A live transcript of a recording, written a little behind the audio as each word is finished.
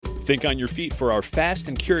Think on your feet for our Fast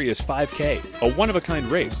and Curious 5K, a one-of-a-kind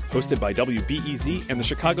race hosted by WBEZ and the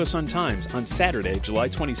Chicago Sun-Times on Saturday, July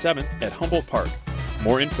 27th at Humboldt Park.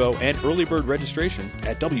 More info and early bird registration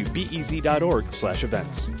at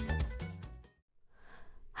wbez.org/events.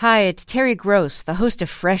 Hi, it's Terry Gross, the host of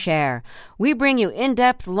Fresh Air. We bring you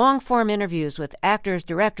in-depth, long-form interviews with actors,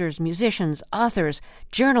 directors, musicians, authors,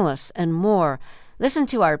 journalists, and more. Listen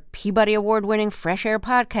to our Peabody Award-winning Fresh Air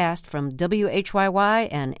podcast from WHYY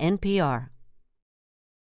and NPR.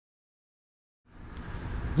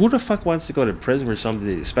 Who the fuck wants to go to prison for something,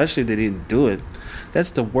 especially if they didn't do it?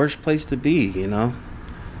 That's the worst place to be, you know?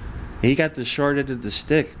 He got the short end of the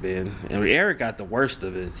stick, man. And Eric got the worst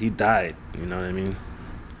of it. He died, you know what I mean?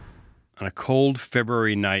 On a cold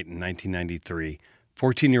February night in 1993,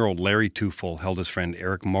 14-year-old Larry Tufel held his friend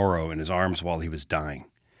Eric Morrow in his arms while he was dying.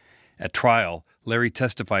 At trial, Larry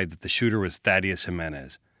testified that the shooter was Thaddeus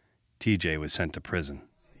Jimenez. TJ was sent to prison.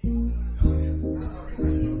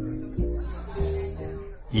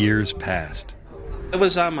 Years passed. It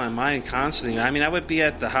was on my mind constantly. I mean, I would be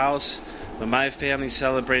at the house with my family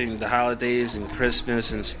celebrating the holidays and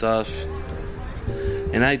Christmas and stuff.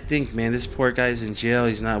 And I think, man, this poor guy's in jail.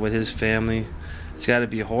 He's not with his family. It's got to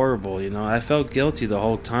be horrible, you know. I felt guilty the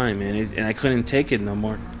whole time, man, and I couldn't take it no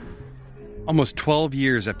more. Almost 12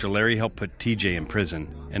 years after Larry helped put TJ in prison,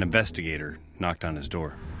 an investigator knocked on his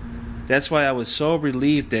door. That's why I was so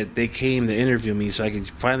relieved that they came to interview me so I could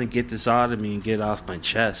finally get this out of me and get it off my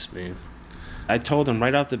chest, man. I told him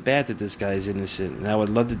right off the bat that this guy's innocent, and I would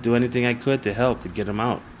love to do anything I could to help to get him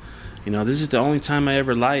out. You know, this is the only time I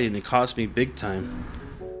ever lied, and it cost me big time.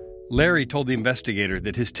 Larry told the investigator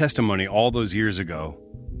that his testimony all those years ago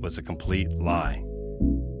was a complete lie.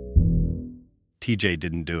 TJ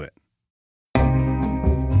didn't do it.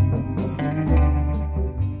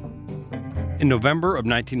 In November of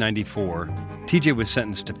 1994, TJ was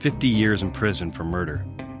sentenced to 50 years in prison for murder.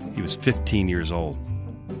 He was 15 years old.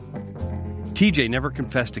 TJ never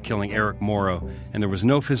confessed to killing Eric Morrow, and there was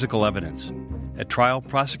no physical evidence. At trial,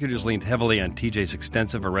 prosecutors leaned heavily on TJ's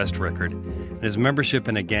extensive arrest record and his membership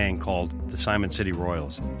in a gang called the Simon City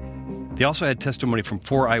Royals. They also had testimony from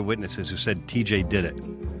 4 eyewitnesses who said TJ did it.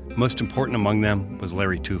 Most important among them was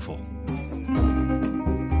Larry Tufel.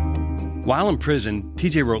 While in prison,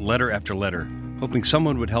 TJ wrote letter after letter, hoping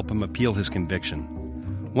someone would help him appeal his conviction.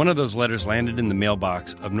 One of those letters landed in the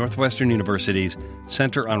mailbox of Northwestern University's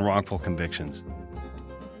Center on Wrongful Convictions.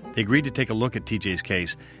 They agreed to take a look at TJ's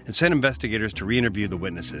case and sent investigators to re-interview the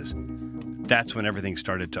witnesses. That's when everything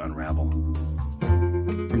started to unravel.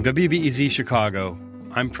 From WBEZ Chicago,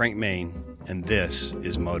 I'm Frank Main, and this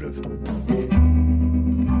is Motive.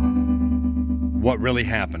 What really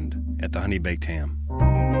happened at the Honey Baked Ham?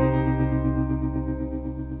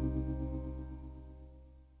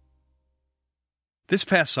 This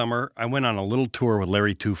past summer, I went on a little tour with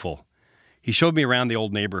Larry Tufel. He showed me around the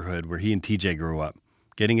old neighborhood where he and TJ grew up,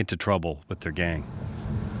 getting into trouble with their gang.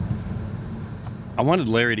 I wanted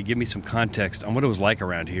Larry to give me some context on what it was like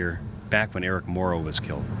around here back when Eric Morrow was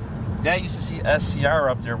killed. Dad used to see SCR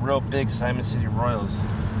up there, real big, Simon City Royals.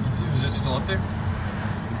 Was it still up there?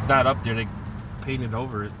 Not up there, they painted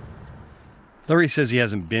over it. Larry says he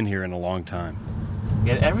hasn't been here in a long time.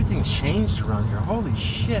 Yeah, everything changed around here. Holy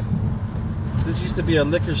shit. This used to be a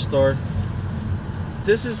liquor store.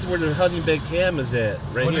 This is where the Honey Baked Ham is at,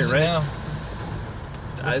 right what here, is it right? Now?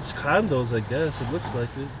 It's condos, I guess. It looks like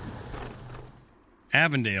it.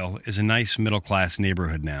 Avondale is a nice middle-class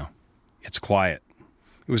neighborhood now. It's quiet.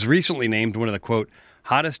 It was recently named one of the, quote,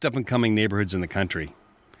 hottest up-and-coming neighborhoods in the country.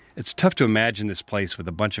 It's tough to imagine this place with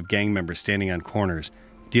a bunch of gang members standing on corners,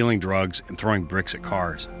 dealing drugs and throwing bricks at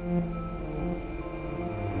cars.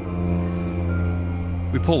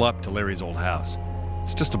 We pull up to Larry's old house.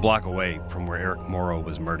 It's just a block away from where Eric Morrow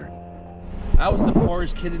was murdered. I was the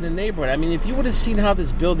poorest kid in the neighborhood. I mean, if you would have seen how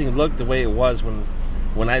this building looked the way it was when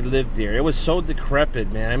I lived there, it was so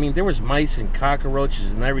decrepit, man. I mean, there was mice and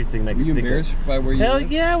cockroaches and everything. Were you embarrassed by where you lived? Hell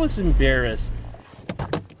yeah, I was embarrassed.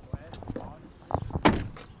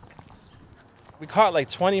 We caught like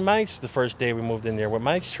 20 mice the first day we moved in there with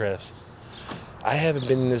mice traps. I haven't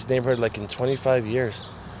been in this neighborhood like in 25 years.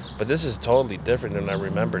 But this is totally different than I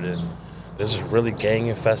remembered it. This is really gang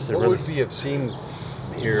infested. What would we have seen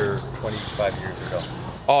here 25 years ago?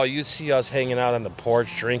 Oh, you see us hanging out on the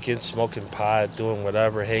porch, drinking, smoking pot, doing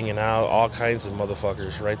whatever, hanging out, all kinds of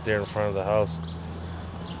motherfuckers right there in front of the house.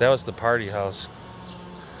 That was the party house.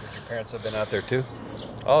 Would your parents have been out there too?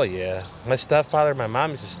 Oh, yeah. My stepfather and my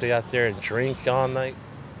mom used to stay out there and drink all night.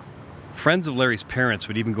 Friends of Larry's parents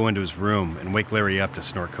would even go into his room and wake Larry up to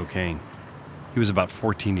snort cocaine. He was about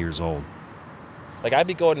 14 years old. Like, I'd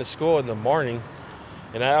be going to school in the morning,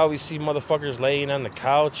 And I always see motherfuckers laying on the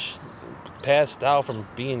couch, passed out from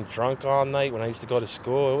being drunk all night when I used to go to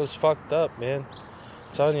school. It was fucked up, man.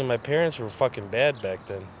 I'm telling you, my parents were fucking bad back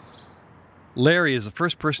then. Larry is the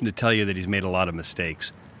first person to tell you that he's made a lot of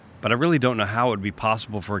mistakes. But I really don't know how it would be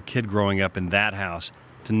possible for a kid growing up in that house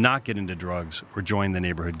to not get into drugs or join the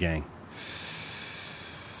neighborhood gang.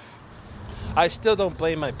 I still don't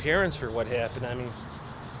blame my parents for what happened. I mean,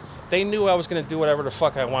 they knew I was going to do whatever the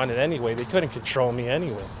fuck I wanted anyway. They couldn't control me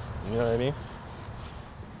anyway. You know what I mean?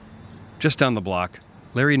 Just down the block,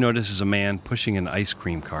 Larry notices a man pushing an ice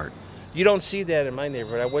cream cart. You don't see that in my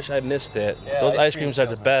neighborhood. I wish I missed that. Yeah, those ice creams are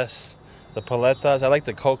the best. The paletas. I like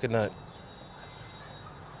the coconut.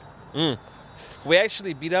 We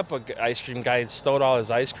actually beat up an ice cream guy and stole all his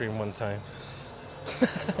ice cream one time.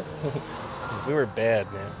 We were bad,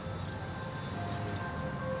 man.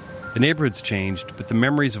 The neighborhood's changed, but the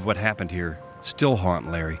memories of what happened here still haunt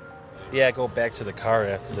Larry. Yeah, I go back to the car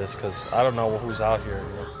after this because I don't know who's out here.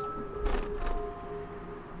 You know?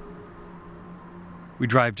 We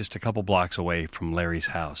drive just a couple blocks away from Larry's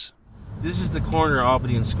house. This is the corner of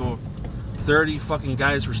Albany and School. 30 fucking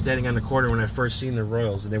guys were standing on the corner when I first seen the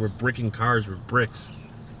Royals, and they were bricking cars with bricks.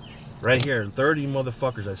 Right here, 30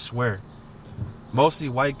 motherfuckers, I swear. Mostly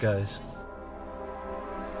white guys.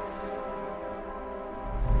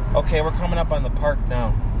 Okay, we're coming up on the park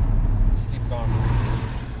now. Just keep going.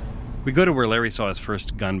 We go to where Larry saw his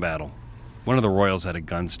first gun battle. One of the Royals had a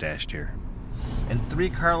gun stashed here. And 3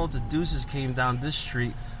 carloads of deuces came down this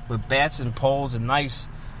street with bats and poles and knives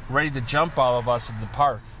ready to jump all of us at the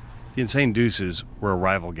park. The Insane Deuces were a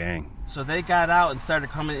rival gang. So they got out and started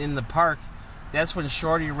coming in the park. That's when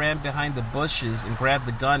Shorty ran behind the bushes and grabbed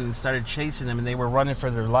the gun and started chasing them, and they were running for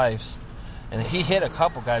their lives. And he hit a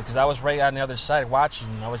couple guys because I was right on the other side watching.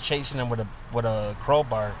 I was chasing them with a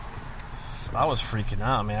crowbar. I was freaking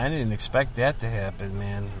out, man. I didn't expect that to happen,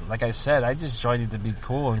 man. Like I said, I just joined it to be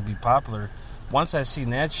cool and be popular. Once I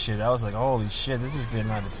seen that shit, I was like, holy shit, this is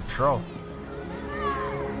getting out of control.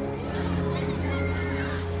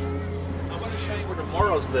 Where the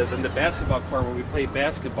Moros live, in the basketball court where we played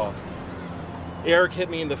basketball. Eric hit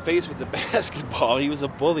me in the face with the basketball. He was a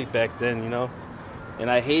bully back then, you know, and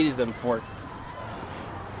I hated him for it.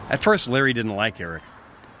 At first, Larry didn't like Eric.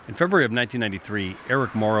 In February of 1993,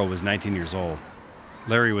 Eric Morrow was 19 years old.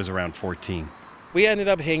 Larry was around 14. We ended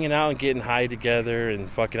up hanging out and getting high together, and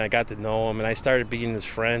fucking I got to know him, and I started being his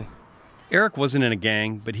friend. Eric wasn't in a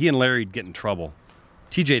gang, but he and Larry'd get in trouble.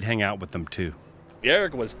 TJ'd hang out with them too.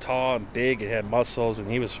 Eric was tall and big and had muscles,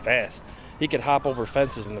 and he was fast. He could hop over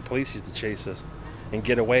fences, and the police used to chase us and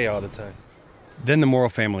get away all the time. Then the Morrow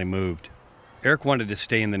family moved. Eric wanted to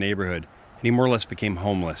stay in the neighborhood, and he more or less became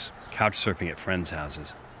homeless, couch surfing at friends'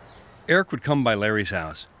 houses. Eric would come by Larry's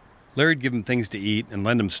house. Larry'd give him things to eat and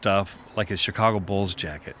lend him stuff like his Chicago Bulls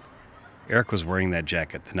jacket. Eric was wearing that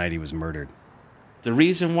jacket the night he was murdered. The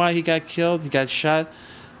reason why he got killed, he got shot,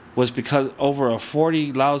 was because over a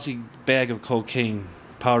 40 lousy bag of cocaine,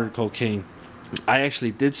 powdered cocaine. I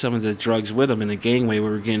actually did some of the drugs with him in the gangway. We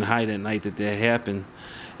were getting high that night that happened.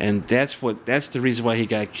 And that's the reason why he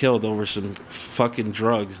got killed, over some fucking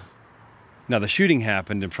drugs. Now, the shooting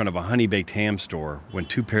happened in front of a Honey Baked Ham store when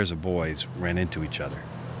 2 pairs of boys ran into each other.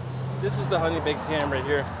 This is the Honey Baked Ham right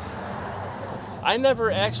here. I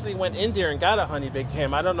never actually went in there and got a Honey Baked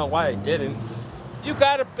Ham. I don't know why I didn't. You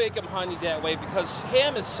gotta bake them honey that way because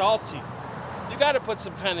ham is salty. You gotta put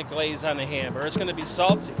some kind of glaze on the ham or it's gonna be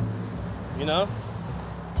salty, you know?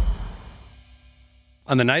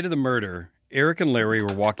 On the night of the murder, Eric and Larry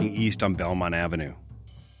were walking east on Belmont Avenue.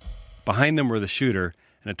 Behind them were the shooter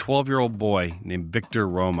and a 12-year-old boy named Victor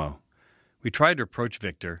Romo. We tried to approach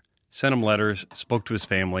Victor, sent him letters, spoke to his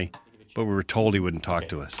family, but we were told he wouldn't talk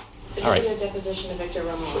to us. All right. Video deposition of Victor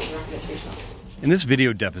Romo was record at 3:12. In this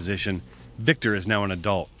video deposition, Victor is now an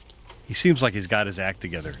adult. He seems like he's got his act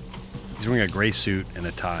together. He's wearing a gray suit and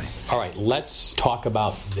a tie. All right, let's talk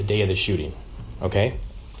about the day of the shooting, okay?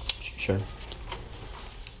 Sure.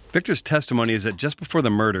 Victor's testimony is that just before the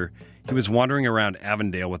murder, he was wandering around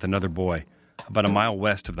Avondale with another boy, about a mile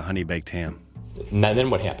west of the Honey Baked Ham. Now then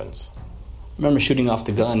what happens? I remember shooting off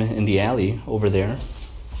the gun in the alley over there.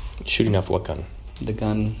 Shooting off what gun? The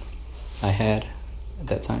gun I had at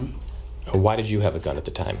that time. Why did you have a gun at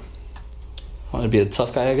the time? I wanted to be a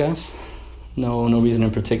tough guy, I guess. No reason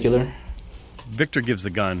in particular. Victor gives the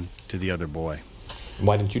gun to the other boy.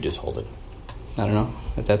 Why didn't you just hold it? I don't know.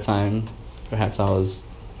 At that time, perhaps I was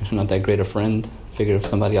not that great a friend. Figured if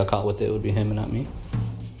somebody got caught with it, it would be him and not me.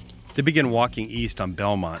 They begin walking east on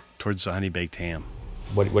Belmont towards the Honey Baked Ham.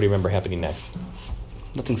 What do you remember happening next?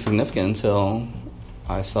 Nothing significant until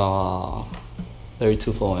I saw Larry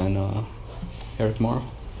Tufo and Eric Morrow.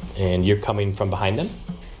 And you're coming from behind them?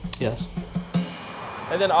 Yes.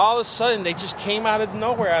 And then all of a sudden, they just came out of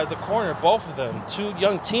nowhere, out of the corner, both of them, two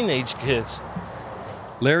young teenage kids.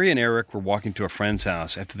 Larry and Eric were walking to a friend's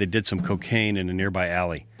house after they did some cocaine in a nearby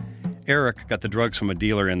alley. Eric got the drugs from a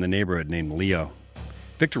dealer in the neighborhood named Leo.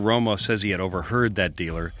 Victor Romo says he had overheard that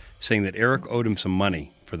dealer saying that Eric owed him some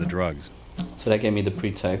money for the drugs. So that gave me the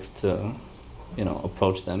pretext to,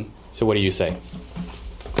 approach them. So what do you say?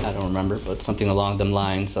 I don't remember, but something along them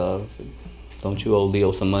lines of, don't you owe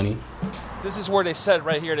Leo some money? This is where they said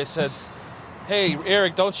right here, they said, hey,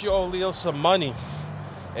 Eric, don't you owe Leo some money?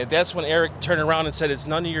 And that's when Eric turned around and said, it's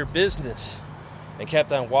none of your business, and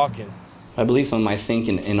kept on walking. I believe some of my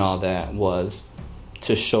thinking in all that was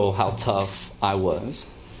to show how tough I was.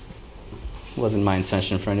 It wasn't my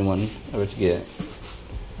intention for anyone ever to get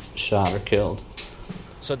shot or killed.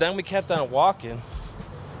 So then we kept on walking,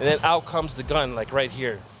 and then out comes the gun, like right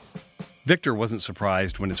here. Victor wasn't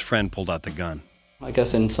surprised when his friend pulled out the gun. I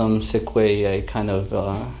guess in some sick way, I kind of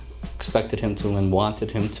expected him to and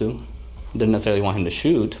wanted him to. I didn't necessarily want him to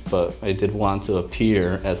shoot, but I did want to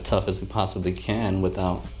appear as tough as we possibly can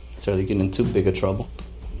without necessarily getting in too big of trouble.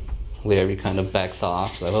 Larry kind of backs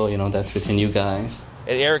off, like, oh, that's between you guys.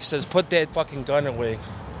 And Eric says, put that fucking gun away.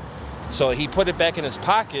 So he put it back in his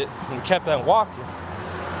pocket and kept on walking.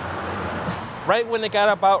 Right when they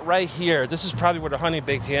got about right here, this is probably where the honey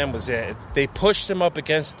baked ham was at, they pushed him up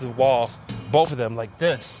against the wall, both of them, like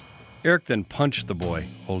this. Eric then punched the boy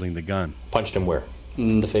holding the gun. Punched him where?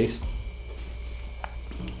 In the face.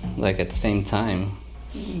 Like at the same time,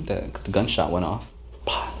 the gunshot went off.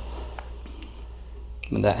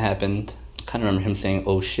 When that happened, I kind of remember him saying,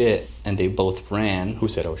 oh shit, and they both ran. Who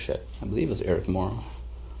said oh shit? I believe it was Eric Morrow.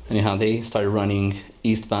 Anyhow, they started running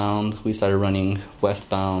eastbound, we started running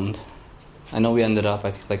westbound. I know we ended up,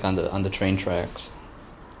 I think, like on the train tracks.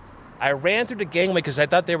 I ran through the gangway because I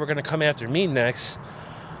thought they were going to come after me next.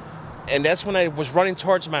 And that's when I was running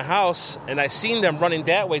towards my house, and I seen them running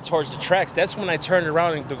that way towards the tracks. That's when I turned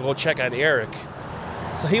around to go check on Eric.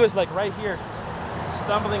 So he was like right here,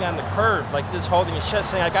 stumbling on the curb, like this, holding his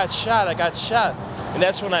chest, saying, I got shot. And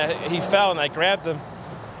that's when he fell, and I grabbed him.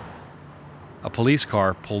 A police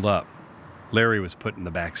car pulled up. Larry was put in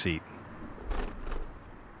the back seat.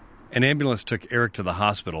 An ambulance took Eric to the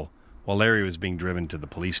hospital while Larry was being driven to the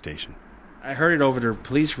police station. I heard it over the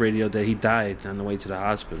police radio that he died on the way to the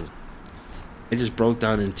hospital. I just broke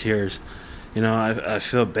down in tears. I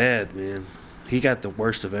feel bad, man. He got the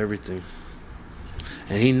worst of everything.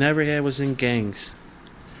 And he never was in gangs.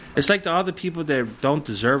 It's like all the people that don't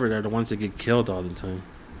deserve it are the ones that get killed all the time.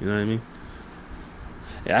 You know what I mean?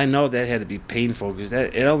 I know that had to be painful because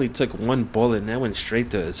it only took one bullet and that went straight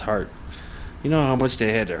to his heart. You know how much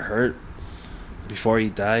they had to hurt before he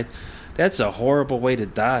died? That's a horrible way to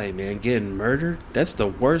die, man. Getting murdered, that's the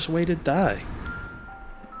worst way to die.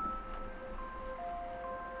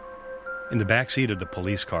 In the back seat of the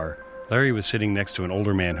police car, Larry was sitting next to an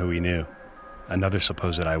older man who he knew, another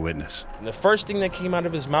supposed eyewitness. And the first thing that came out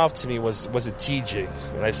of his mouth to me was it TJ?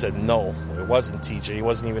 And I said, no, it wasn't TJ. He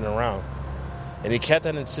wasn't even around. And he kept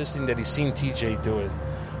on insisting that he seen TJ do it.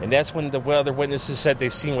 And that's when the other witnesses said they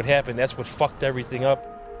seen what happened. That's what fucked everything up.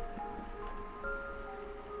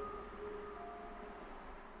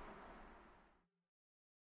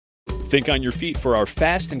 Think on your feet for our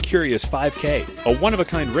Fast and Curious 5K, a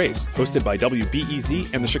one-of-a-kind race hosted by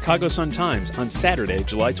WBEZ and the Chicago Sun-Times on Saturday,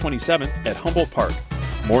 July 27th at Humboldt Park.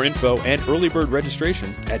 More info and early bird registration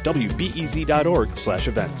at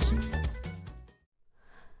wbez.org/events.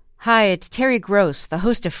 Hi, it's Terry Gross, the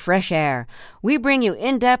host of Fresh Air. We bring you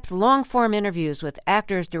in-depth, long-form interviews with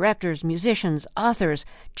actors, directors, musicians, authors,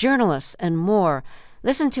 journalists, and more.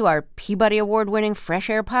 Listen to our Peabody Award-winning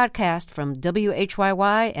Fresh Air podcast from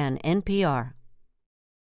WHYY and NPR.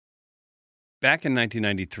 Back in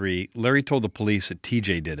 1993, Larry told the police that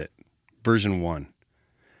TJ did it, version 1.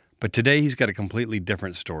 But today he's got a completely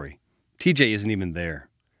different story. TJ isn't even there.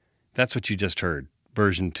 That's what you just heard,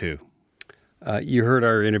 version 2. You heard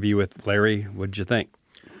our interview with Larry. What did you think?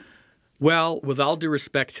 Well, with all due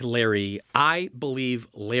respect to Larry, I believe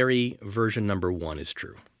Larry version number 1 is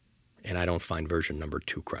true. And I don't find version number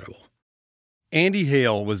 2 credible. Andy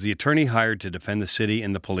Hale was the attorney hired to defend the city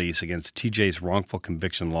and the police against TJ's wrongful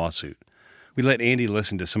conviction lawsuit. We let Andy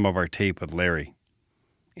listen to some of our tape with Larry.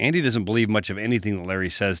 Andy doesn't believe much of anything that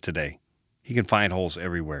Larry says today. He can find holes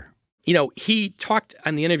everywhere. He talked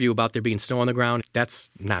on the interview about there being snow on the ground. That's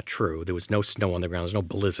not true. There was no snow on the ground. There's no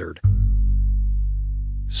blizzard.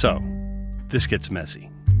 So, this gets messy.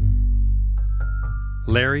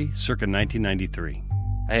 Larry, circa 1993.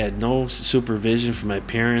 I had no supervision from my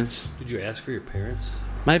parents. Did you ask for your parents?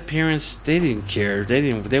 My parents, they didn't care.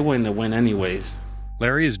 They wouldn't have went anyways.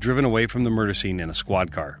 Larry is driven away from the murder scene in a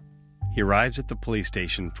squad car. He arrives at the police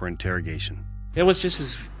station for interrogation. It was just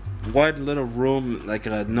this one little room, like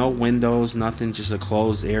no windows, nothing, just a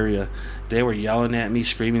closed area. They were yelling at me,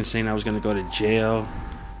 screaming, saying I was going to go to jail.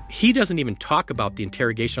 He doesn't even talk about the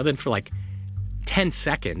interrogation other than for like 10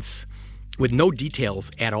 seconds with no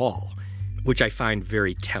details at all, which I find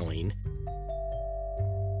very telling.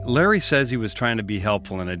 Larry says he was trying to be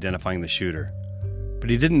helpful in identifying the shooter, but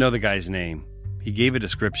he didn't know the guy's name. He gave a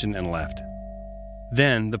description and left.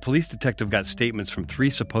 Then, the police detective got statements from 3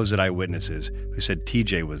 supposed eyewitnesses who said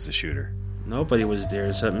TJ was the shooter. Nobody was there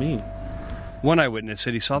except me. One eyewitness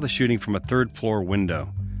said he saw the shooting from a 3rd-floor window.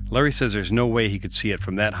 Larry says there's no way he could see it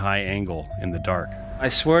from that high angle in the dark. I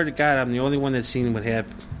swear to God, I'm the only one that's seen what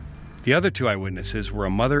happened. The other 2 eyewitnesses were a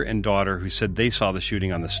mother and daughter who said they saw the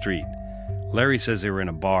shooting on the street. Larry says they were in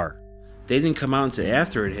a bar. They didn't come out until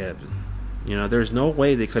after it happened. There's no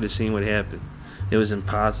way they could have seen what happened. It was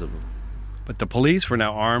impossible. But the police were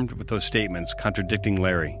now armed with those statements contradicting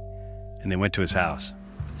Larry, and they went to his house.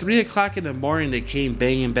 3 o'clock in the morning, they came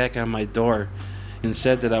banging back on my door and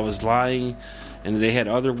said that I was lying, and they had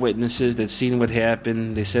other witnesses that seen what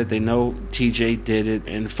happened. They said they know TJ did it.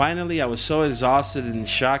 And finally, I was so exhausted and in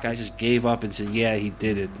shock, I just gave up and said, yeah, he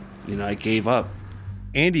did it. I gave up.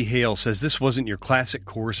 Andy Hale says this wasn't your classic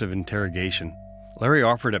course of interrogation. Larry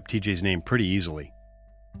offered up TJ's name pretty easily.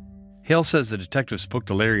 Hale says the detective spoke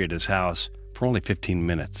to Larry at his house for only 15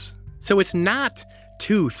 minutes. So it's not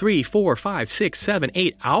 2, 3, 4, 5, 6, 7,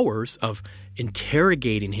 8 hours of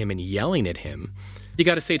interrogating him and yelling at him. You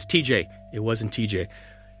got to say it's TJ. It wasn't TJ.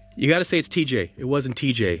 You got to say it's TJ. It wasn't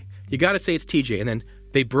TJ. You got to say it's TJ. And then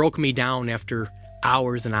they broke me down after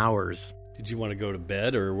hours and hours. Did you want to go to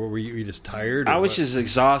bed, or were you just tired? I was just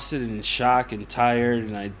exhausted and in shock and tired,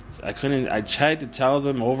 and I couldn't. I tried to tell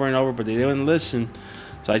them over and over, but they didn't listen.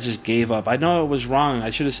 So I just gave up. I know it was wrong. I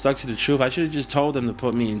should have stuck to the truth. I should have just told them to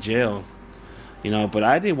put me in jail. But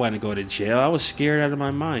I didn't want to go to jail. I was scared out of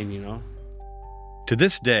my mind, To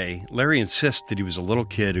this day, Larry insists that he was a little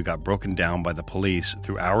kid who got broken down by the police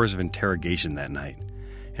through hours of interrogation that night.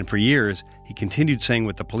 And for years, he continued saying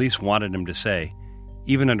what the police wanted him to say,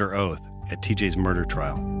 even under oath, at TJ's murder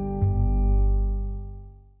trial.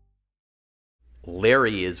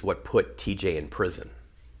 Larry is what put TJ in prison.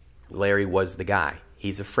 Larry was the guy.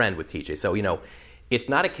 He's a friend with TJ. So, it's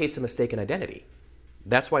not a case of mistaken identity.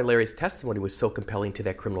 That's why Larry's testimony was so compelling to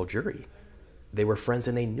that criminal jury. They were friends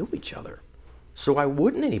and they knew each other. So why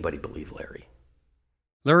wouldn't anybody believe Larry?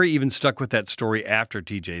 Larry even stuck with that story after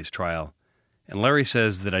TJ's trial. And Larry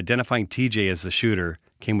says that identifying TJ as the shooter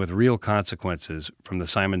came with real consequences from the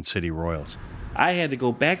Simon City Royals. I had to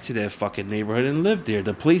go back to that fucking neighborhood and live there.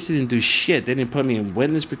 The police didn't do shit. They didn't put me in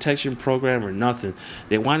witness protection program or nothing.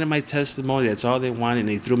 They wanted my testimony. That's all they wanted, and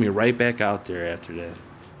they threw me right back out there after that.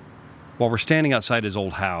 While we're standing outside his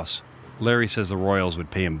old house, Larry says the Royals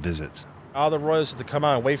would pay him visits. All the Royals had to come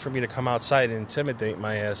out and wait for me to come outside and intimidate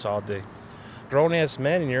my ass all day. Grown-ass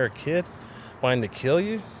man, and you're a kid wanting to kill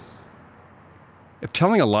you? If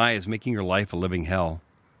telling a lie is making your life a living hell,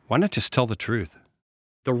 why not just tell the truth?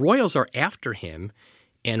 The Royals are after him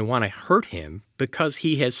and want to hurt him because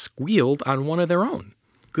he has squealed on one of their own.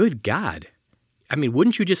 Good God. I mean,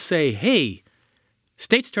 wouldn't you just say, hey,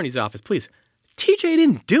 State's Attorney's Office, please, TJ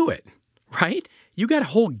didn't do it, right? You got a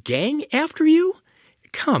whole gang after you?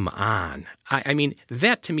 Come on. I mean,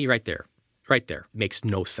 that to me right there, makes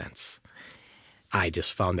no sense. I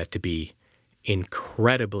just found that to be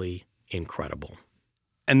incredibly incredible.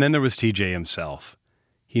 And then there was TJ himself.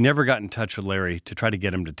 He never got in touch with Larry to try to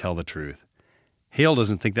get him to tell the truth. Hale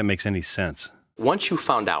doesn't think that makes any sense. Once you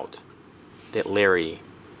found out that Larry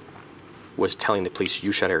was telling the police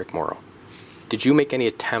you shot Eric Morrow, did you make any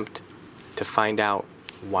attempt to find out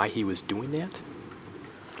why he was doing that?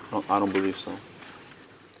 I don't believe so.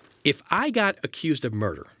 If I got accused of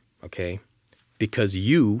murder, okay, because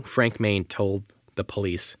you, Frank Main, told the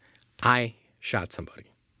police I shot somebody,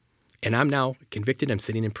 and I'm now convicted, I'm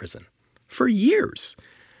sitting in prison for years,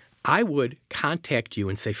 I would contact you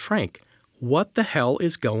and say, Frank, what the hell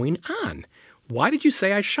is going on? Why did you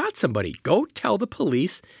say I shot somebody? Go tell the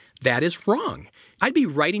police that is wrong. I'd be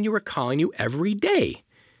writing you or calling you every day.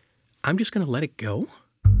 I'm just going to let it go?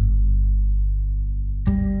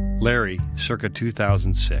 Larry, circa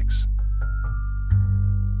 2006.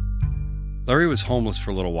 Larry was homeless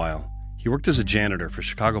for a little while. He worked as a janitor for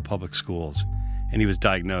Chicago Public Schools, and he was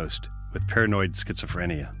diagnosed with paranoid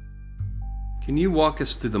schizophrenia. Can you walk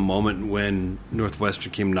us through the moment when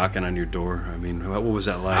Northwestern came knocking on your door? I mean, what was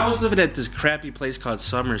that like? I was living at this crappy place called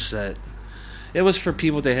Somerset, It was for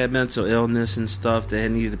people that had mental illness and stuff, that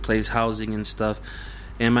needed a place, housing and stuff.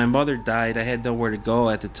 And my mother died. I had nowhere to go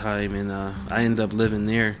at the time, and I ended up living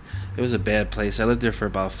there. It was a bad place. I lived there for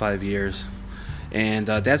about 5 years. And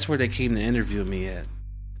that's where they came to interview me at.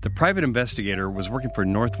 The private investigator was working for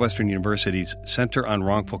Northwestern University's Center on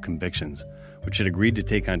Wrongful Convictions, which had agreed to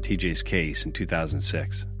take on TJ's case in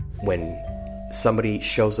 2006. When somebody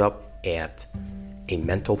shows up at a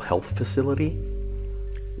mental health facility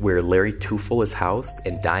where Larry Teufel is housed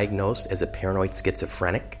and diagnosed as a paranoid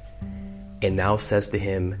schizophrenic, and now says to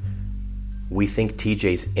him, "We think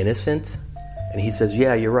TJ's innocent," and he says,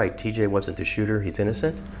 "Yeah, you're right, TJ wasn't the shooter, he's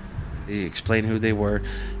innocent." They explained who they were,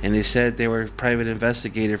 and they said they were a private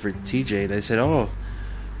investigator for TJ. And I said, oh,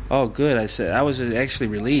 good. I said, I was actually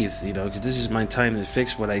relieved, because this is my time to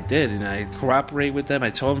fix what I did. And I cooperated with them. I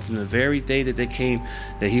told them from the very day that they came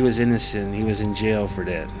that he was innocent. He was in jail for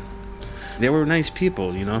that. They were nice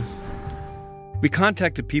people, We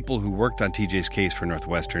contacted people who worked on TJ's case for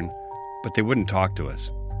Northwestern, but they wouldn't talk to us.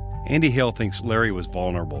 Andy Hale thinks Larry was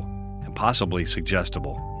vulnerable and possibly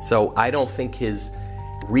suggestible. So I don't think his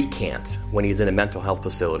recant when he's in a mental health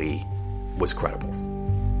facility was credible.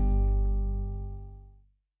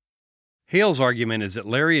 Hale's argument is that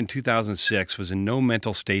Larry in 2006 was in no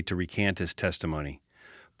mental state to recant his testimony.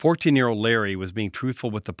 14-year-old Larry was being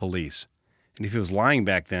truthful with the police, and if he was lying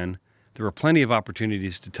back then, there were plenty of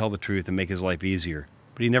opportunities to tell the truth and make his life easier,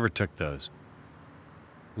 but he never took those.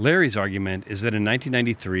 Larry's argument is that in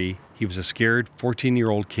 1993, he was a scared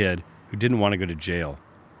 14-year-old kid who didn't want to go to jail.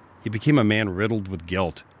 He became a man riddled with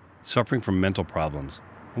guilt, suffering from mental problems.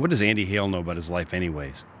 And what does Andy Hale know about his life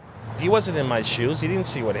anyways? He wasn't in my shoes. He didn't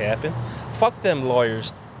see what happened. Fuck them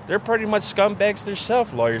lawyers. They're pretty much scumbags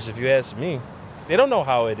themselves, lawyers, if you ask me. They don't know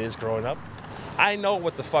how it is growing up. I know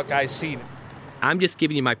what the fuck I seen. I'm just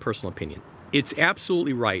giving you my personal opinion. It's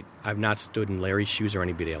absolutely right. I've not stood in Larry's shoes or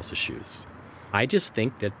anybody else's shoes. I just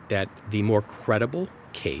think that the more credible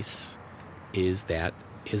case is that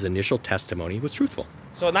his initial testimony was truthful.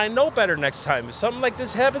 So and I know better next time. If something like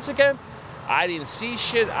this happens again, I didn't see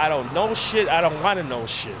shit, I don't know shit, I don't want to know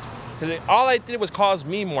shit. Because all I did was cause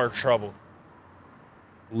me more trouble.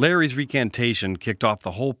 Larry's recantation kicked off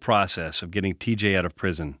the whole process of getting TJ out of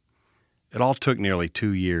prison. It all took nearly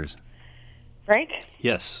 2 years. Right?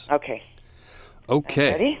 Yes. Okay.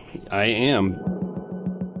 Okay. Ready? I am.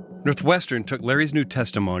 Northwestern took Larry's new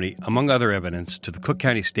testimony, among other evidence, to the Cook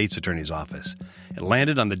County State's Attorney's Office. It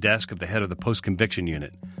landed on the desk of the head of the post-conviction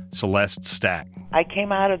unit, Celeste Stack. I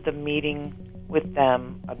came out of the meeting with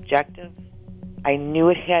them objective. I knew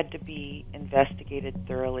it had to be investigated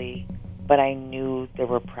thoroughly, but I knew there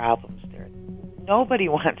were problems there. Nobody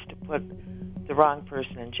wants to put the wrong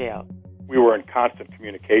person in jail. We were in constant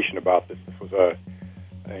communication about this. This was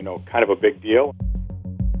kind of a big deal.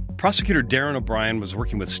 Prosecutor Darren O'Brien was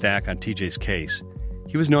working with Stack on TJ's case.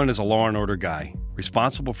 He was known as a law and order guy,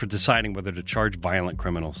 responsible for deciding whether to charge violent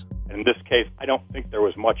criminals. In this case, I don't think there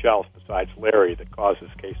was much else besides Larry that caused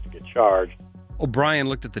this case to get charged. O'Brien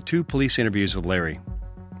looked at the 2 police interviews with Larry.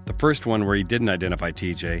 The first one where he didn't identify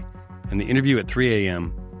TJ, and the interview at 3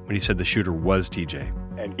 a.m. when he said the shooter was TJ.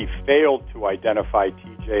 And he failed to identify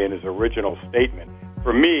TJ in his original statement.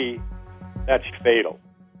 For me, that's fatal.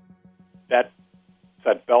 That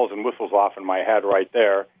set bells and whistles off in my head right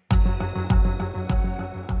there.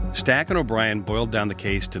 Stack and O'Brien boiled down the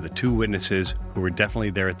case to the 2 witnesses who were definitely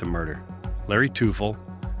there at the murder. Larry Teufel,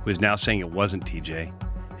 who is now saying it wasn't TJ,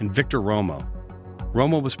 and Victor Romo.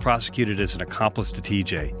 Romo was prosecuted as an accomplice to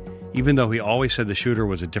TJ, even though he always said the shooter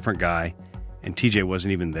was a different guy and TJ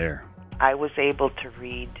wasn't even there. I was able to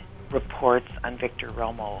read reports on Victor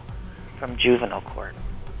Romo from juvenile court.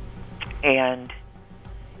 And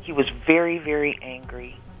he was very, very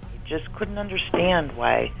angry. He just couldn't understand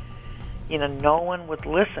why, no one would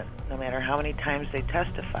listen, no matter how many times they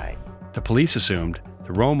testified. The police assumed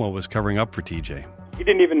that Romo was covering up for TJ. He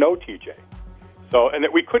didn't even know TJ. And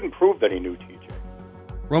that we couldn't prove that he knew TJ.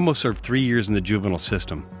 Romo served 3 years in the juvenile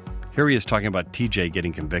system. Here he is talking about TJ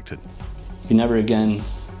getting convicted. You never again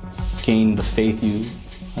gain the faith you,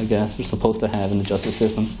 I guess, are supposed to have in the justice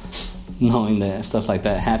system, knowing that stuff like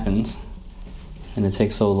that happens. And it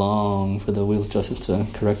takes so long for the wheels of justice to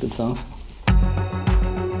correct itself.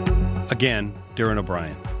 Again, Darren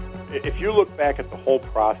O'Brien. If you look back at the whole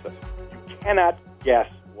process, you cannot guess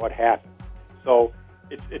what happened. So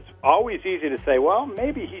it's always easy to say, well,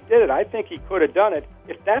 maybe he did it. I think he could have done it.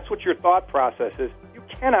 If that's what your thought process is, you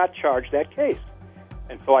cannot charge that case.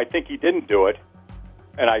 And so I think he didn't do it.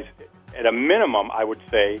 And at a minimum, I would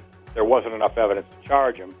say there wasn't enough evidence to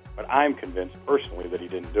charge him, but I'm convinced personally that he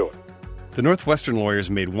didn't do it. The Northwestern lawyers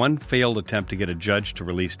made one failed attempt to get a judge to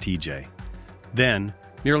release TJ. Then,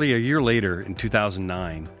 nearly a year later, in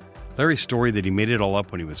 2009, Larry's story that he made it all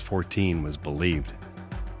up when he was 14 was believed.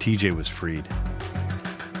 TJ was freed.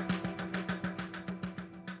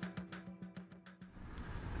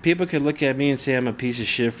 People could look at me and say I'm a piece of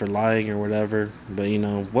shit for lying or whatever, but, you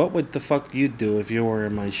know, what would the fuck you do if you were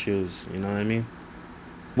in my shoes? You know what I mean?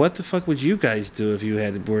 What the fuck would you guys do if you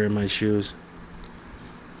had to wear in my shoes?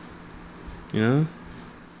 You know?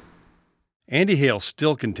 Andy Hale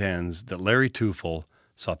still contends that Larry Tufel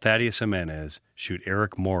saw Thaddeus Jimenez shoot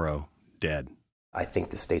Eric Morrow dead. I think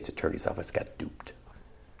the state's attorney's office got duped.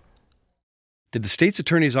 Did the state's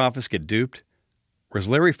attorney's office get duped? Or is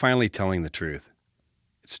Larry finally telling the truth?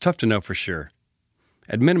 It's tough to know for sure.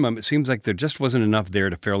 At minimum, it seems like there just wasn't enough there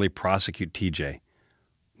to fairly prosecute TJ.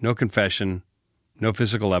 No confession, no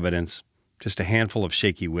physical evidence, just a handful of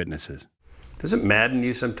shaky witnesses. Does it madden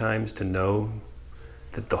you sometimes to know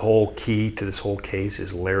that the whole key to this whole case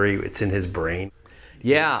is Larry, it's in his brain?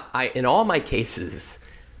 Yeah, in all my cases,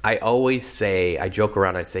 I always say, I joke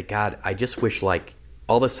around, I say, God, I just wish like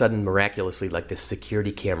all of a sudden miraculously like this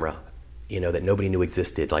security camera, you know, that nobody knew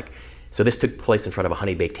existed. Like, so this took place in front of a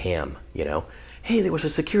Honey Baked Ham, you know. Hey, there was a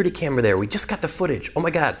security camera there. We just got the footage. Oh my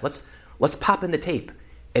God, let's pop in the tape.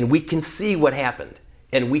 And we can see what happened.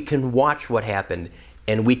 And we can watch what happened.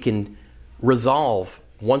 And we can resolve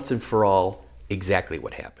once and for all exactly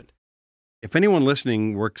what happened. If anyone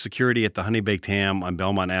listening worked security at the Honey Baked Ham on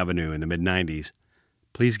Belmont Avenue in the mid-90s,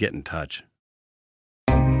 please get in touch.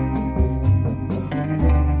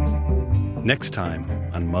 Next time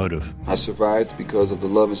on Motive. I survived because of the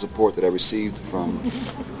love and support that I received from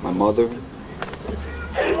my mother.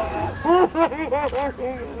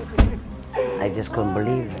 I just couldn't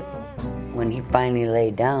believe it. When he finally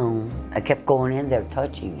laid down, I kept going in there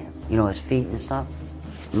touching him, you know, his feet and stuff.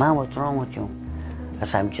 Mom, what's wrong with you? I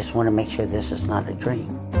said, I just want to make sure this is not a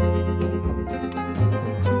dream.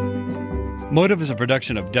 Motive is a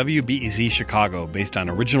production of WBEZ Chicago based on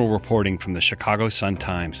original reporting from the Chicago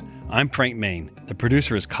Sun-Times. I'm Frank Main. The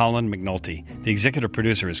producer is Colin McNulty. The executive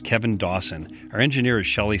producer is Kevin Dawson. Our engineer is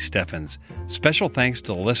Shelley Steffens. Special thanks to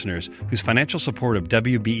the listeners whose financial support of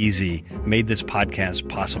WBEZ made this podcast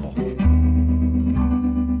possible.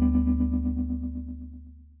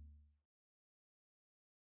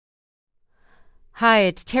 Hi,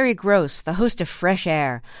 it's Terry Gross, the host of Fresh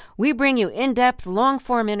Air. We bring you in-depth,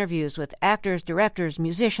 long-form interviews with actors, directors,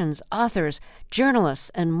 musicians, authors,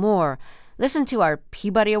 journalists, and more. Listen to our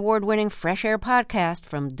Peabody Award-winning Fresh Air podcast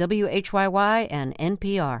from WHYY and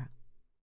NPR.